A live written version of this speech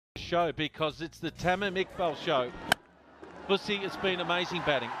show because it's the Tamim Iqbal show. Bussy, it's been amazing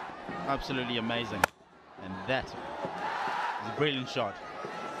batting. Absolutely amazing. And that is a brilliant shot.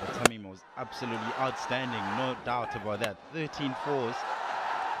 But Tamim was absolutely outstanding, no doubt about that. 13 fours.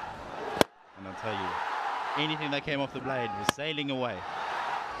 And I'll tell you, anything that came off the blade was sailing away.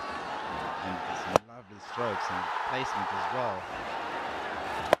 And some lovely strokes and placement as well.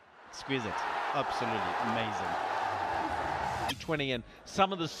 Exquisite. Absolutely amazing. 20, and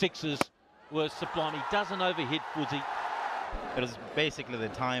some of the sixes were sublime. He doesn't overhit Fuzzy. It was basically the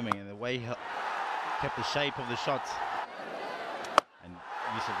timing and the way he kept the shape of the shots. And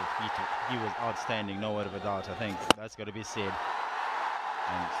use of the feet, he was outstanding, no word of a doubt. I think that's got to be said.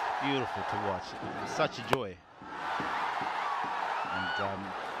 And it's beautiful to watch. It was such a joy. And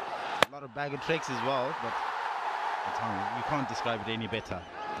a lot of bag of tricks as well, but you can't describe it any better.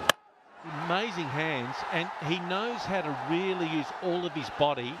 Amazing hands, and he knows how to really use all of his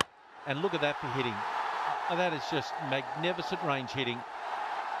body. And look at that for hitting. Oh, that is just magnificent range hitting.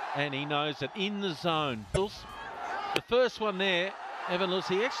 And he knows that in the zone. The first one there, Evan Lewis,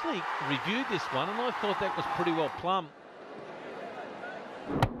 he actually reviewed this one, and I thought that was pretty well plumbed.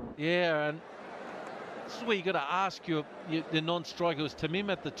 Yeah, and this is where you got to ask the non-striker, was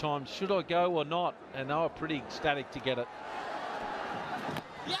Tamim at the time, should I go or not? And they were pretty ecstatic to get it.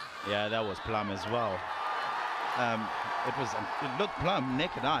 Yeah, that was plumb as well. It looked plumb,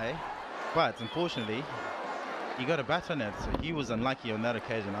 naked eye, but unfortunately, he got a bat on it, so he was unlucky on that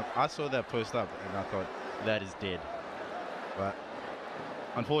occasion. I saw that post up, and I thought, that is dead. But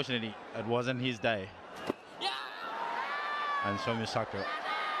unfortunately, it wasn't his day. And Soumya Sakar,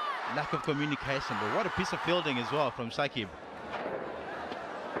 lack of communication, but what a piece of fielding as well from Shakib.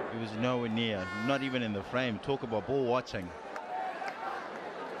 He was nowhere near, not even in the frame. Talk about ball watching.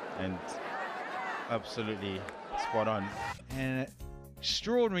 And absolutely spot on. And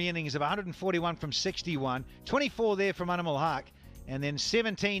extraordinary innings of 141 from 61, 24 there from Animal Haq, and then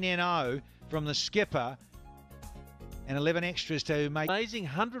 17 NO from the skipper, and 11 extras to make. Amazing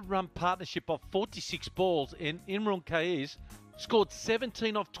 100-run partnership of 46 balls, and Imran Kaiz scored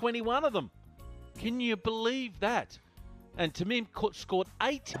 17 off 21 of them. Can you believe that? And Tamim scored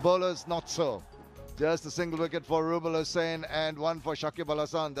 8. Bowlers, not so. Just a single wicket for Rubal Hussain and one for Shakib Al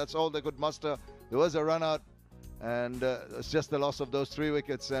Hasan. That's all they could muster. There was a run out, and it's just the loss of those 3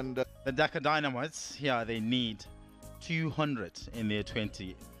 wickets. And the Dhaka Dynamites, yeah, they need 200 in their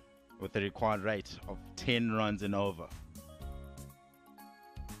 20 with the required rate of 10 runs and over.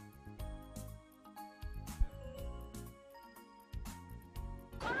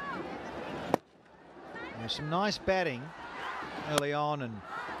 There's some nice batting early on, and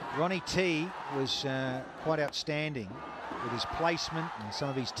Ronnie T was quite outstanding with his placement and some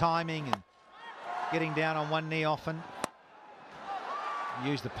of his timing and getting down on one knee often. He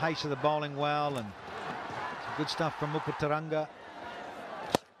used the pace of the bowling well, and some good stuff from Mupataranga.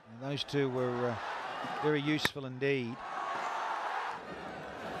 And those two were very useful indeed.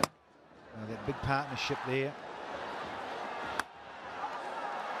 That big partnership there.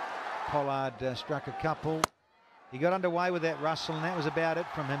 Pollard struck a couple. He got underway with that, Russell, and that was about it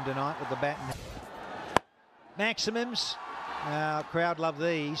from him tonight with the bat. Maximums. Crowd love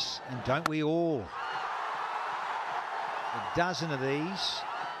these, and don't we all? A dozen of these.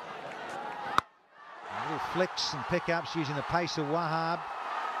 Little flicks and pickups using the pace of Wahab.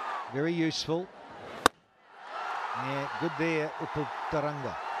 Very useful. Yeah, good there, Upal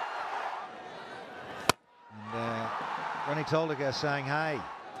Taranga. And Ronnie Toldiger saying, hey,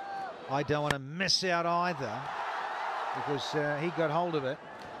 I don't want to miss out either, because he got hold of it,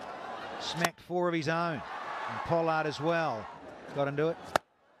 smacked 4 of his own, and Pollard as well got into it.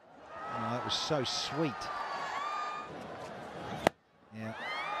 Oh, that was so sweet. Yeah.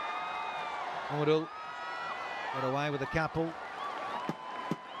 Amadul got away with a couple.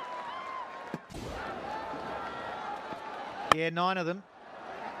 Yeah, 9 of them.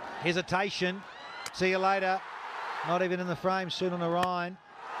 Hesitation. See you later. Not even in the frame, soon on Orion.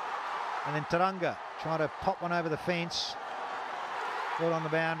 And then Taranga trying to pop one over the fence. Caught on the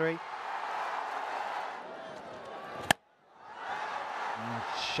boundary. And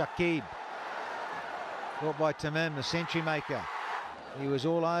Shakib. Caught by Tamim, the century maker. He was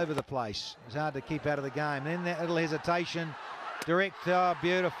all over the place. It was hard to keep out of the game. Then that little hesitation. Direct, oh,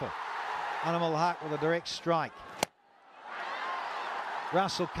 beautiful. Animal Haq with a direct strike.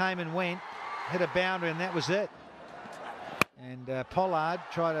 Russell came and went, hit a boundary, and that was it. And Pollard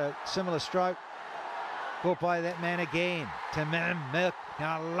tried a similar stroke. Caught by that man again. Tamim Milk.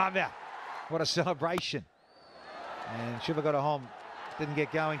 I love you. What a celebration. And Shiva got a home. Didn't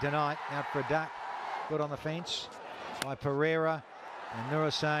get going tonight. Out for a duck. Good on the fence by Pereira. And Nur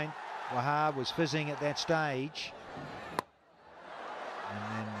Hussain Wahab was fizzing at that stage. And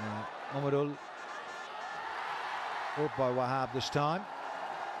then Mohamedul fought by Wahab this time.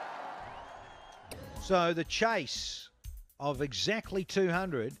 So the chase of exactly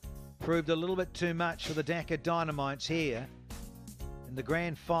 200 proved a little bit too much for the Dhaka Dynamites here in the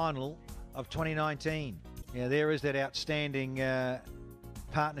grand final of 2019. Yeah, there is that outstanding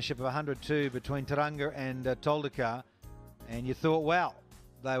partnership of 102 between Taranga and Toldekar. And you thought, well,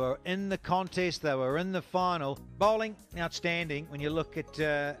 they were in the contest, they were in the final. Bowling, outstanding. When you look at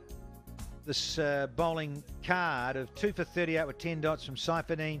this bowling card of 2 for 38 with 10 dots from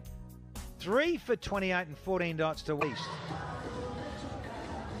Saifuddin, 3 for 28 and 14 dots to East.